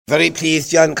Very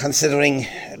pleased, John, considering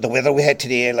the weather we had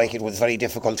today. Like, it was very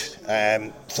difficult,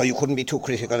 so you couldn't be too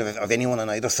critical of anyone on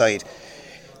either side.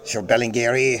 Sure,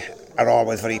 Ballingeary are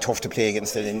always very tough to play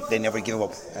against. They never give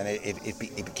up, and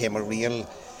it became a real,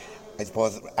 I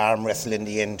suppose, arm wrestle in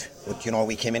the end. But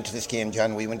we came into this game,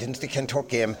 John. We went into the Kentuck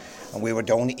game and we were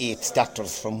down 8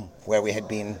 starters from where we had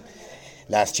been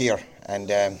last year.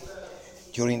 And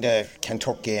during the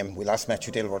Kentuck game, we lost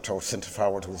Matthew Dilworth, our centre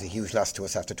forward, who was a huge loss to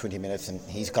us after 20 minutes, and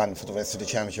he's gone for the rest of the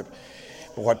championship.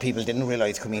 But what people didn't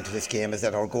realise coming into this game is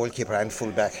that our goalkeeper and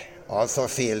fullback also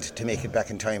failed to make it back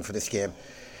in time for this game.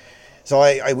 So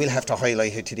I will have to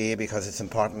highlight it today because it's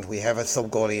important. We have a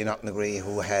sub-goalie in Knocknagree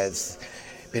who has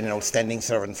been an outstanding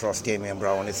servant for us, Damien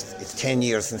Brown. It's 10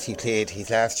 years since he played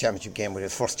his last championship game with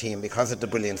his first team because of the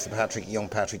brilliance of young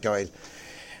Patrick Doyle.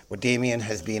 But Damien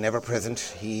has been ever present.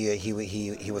 He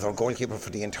was our goalkeeper for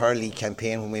the entire league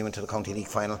campaign when we went to the County League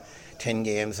Final. 10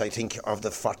 games, I think, of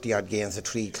the 40 odd games the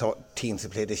 3 teams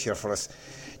have played this year for us.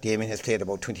 Damien has played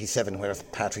about 27, whereas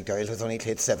Patrick Doyle has only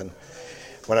played 7.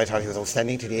 But I thought he was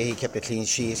outstanding today. He kept a clean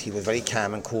sheet. He was very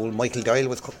calm and cool. Michael Doyle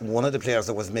was one of the players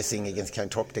that was missing against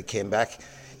Kentuck that came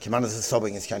on as a sub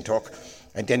against Kentuck.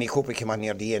 And Denny Cooper came on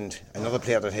near the end, another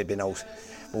player that had been out.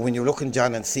 But when you look in,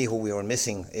 John, and see who we were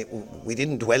missing, we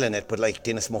didn't dwell in it, but like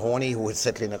Dennis Mahoney, who was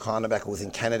settling a cornerback, who was in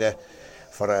Canada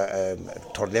for a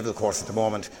third level course at the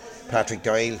moment, Patrick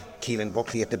Doyle, Keelan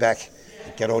Buckley at the back,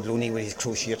 Gerard Looney with his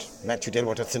cruciate, Matthew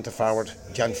Dilworth at centre forward,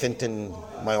 John Fintan,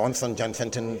 my own son John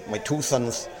Fintan, my 2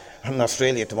 sons are in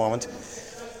Australia at the moment,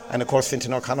 and of course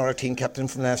Fintan O'Connor, our team captain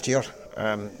from last year.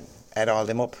 Add all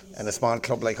them up, and a small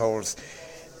club like ours,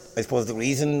 I suppose the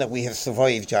reason that we have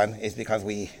survived, John, is because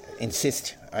we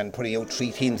insist on putting out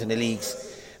 3 teams in the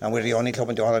leagues, and we're the only club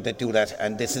in the Ireland that do that,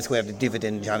 and this is where the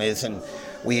dividend, John, is. And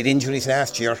we had injuries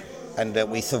last year, and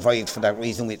we survived for that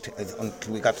reason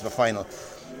until we got to the final,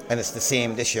 and it's the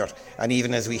same this year. And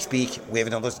even as we speak, we have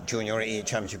another junior A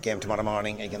championship game tomorrow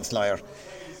morning against Lyre,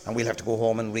 and we'll have to go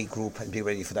home and regroup and be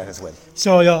ready for that as well.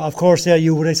 So, yeah, of course,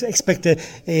 you would expect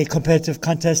a competitive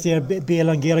contest there. Bale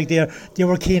and Gaelic there, they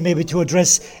were keen maybe to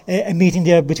address a meeting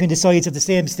there between the sides at the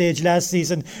same stage last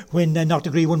season when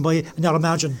Knocknagree won by a narrow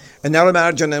margin. A narrow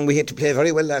margin, and we had to play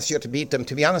very well last year to beat them.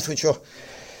 To be honest with you,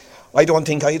 I don't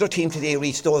think either team today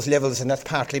reached those levels, and that's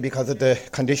partly because of the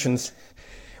conditions.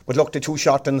 But look, the 2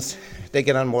 Shortons, they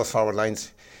get on most forward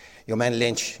lines. Your man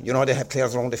Lynch, they have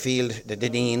players around the field, the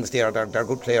Deans, they're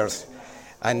good players,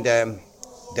 and they're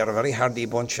a very hardy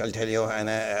bunch, I'll tell you, and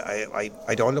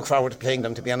I don't look forward to playing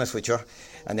them, to be honest with you.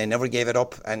 And they never gave it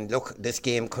up, and look, this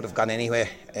game could have gone anyway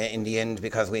in the end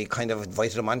because we kind of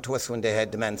invited them onto us when they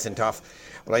had the man sent off.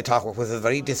 But I thought it was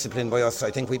very disciplined by us.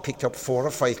 I think we picked up 4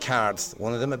 or 5 cards,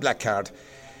 one of them a black card,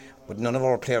 but none of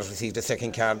our players received a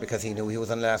second card because he knew he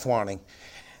was on last warning.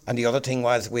 And the other thing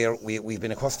was we've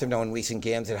been accustomed now in recent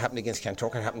games. It happened against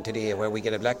Kentucky, it happened today, where we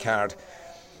get a black card,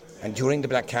 and during the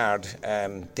black card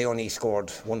they only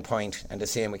scored 1 point, and the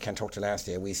same with Kentucky last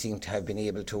year. We seem to have been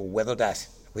able to weather that,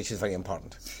 which is very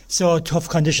important. So tough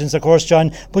conditions, of course,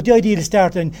 John, but the ideal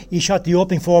start, and you shot the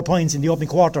opening 4 points in the opening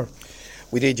quarter.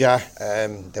 We did, yeah.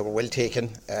 They were well taken.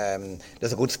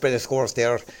 There's a good spread of scores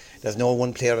there. There's no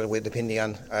one player that we're depending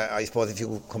on. I suppose if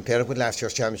you compare it with last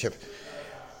year's championship,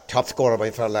 top scorer by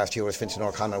far last year was Fintan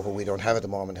O'Connor, who we don't have at the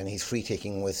moment, and his free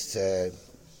taking was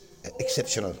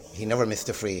exceptional. He never missed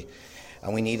a free,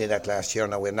 and we needed that last year.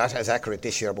 Now, we're not as accurate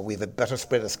this year, but we have a better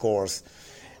spread of scores.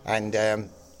 And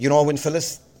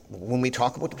when we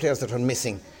talk about the players that are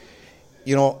missing,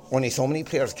 only so many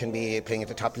players can be playing at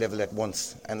the top level at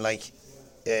once. And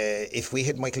if we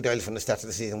had Michael Doyle from the start of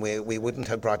the season, we wouldn't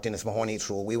have brought Dennis Mahoney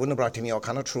through. We wouldn't have brought Timmy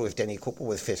O'Connor through if Denny Cooper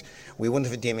was fit. We wouldn't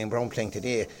have had Damien Brown playing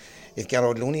today. If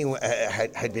Gerard Looney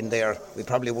had been there, we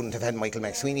probably wouldn't have had Michael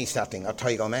McSweeney starting or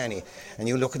Tygo Manny. And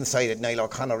you look inside at Niall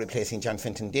O'Connor replacing John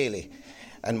Fintan Daly,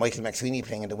 and Michael McSweeney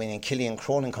playing in the wing, and Killian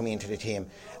Cronin coming into the team.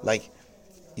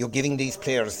 You're giving these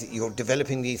players, you're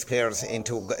developing these players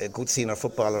into good senior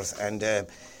footballers, and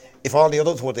if all the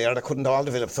others were there, they couldn't all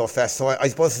develop so fast. So I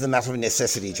suppose it's a matter of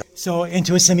necessity, John. So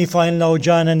into a semi-final now,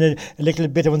 John, and a little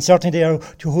bit of uncertainty there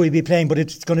to who he'll be playing, but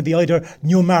it's going to be either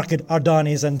Newmarket or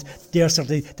Donny's, and that's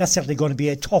certainly going to be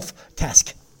a tough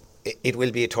task. It will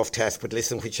be a tough task, but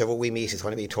listen, whichever we meet is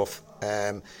going to be tough.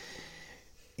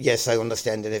 Yes, I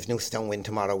understand that if Newstown win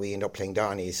tomorrow, we end up playing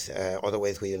Donny's.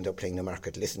 Otherwise, we end up playing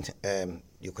Newmarket. Listen,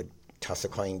 you could toss a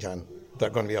coin, John. They're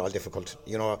going to be all difficult.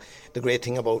 The great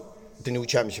thing about the new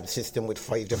championship system with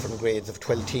 5 different grades of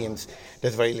 12 teams,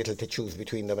 there's very little to choose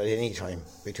between them at any time,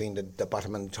 between the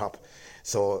bottom and the top.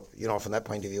 So, from that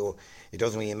point of view, it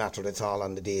doesn't really matter, it's all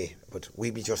on the day. But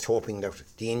we'd be just hoping that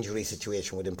the injury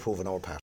situation would improve on our part.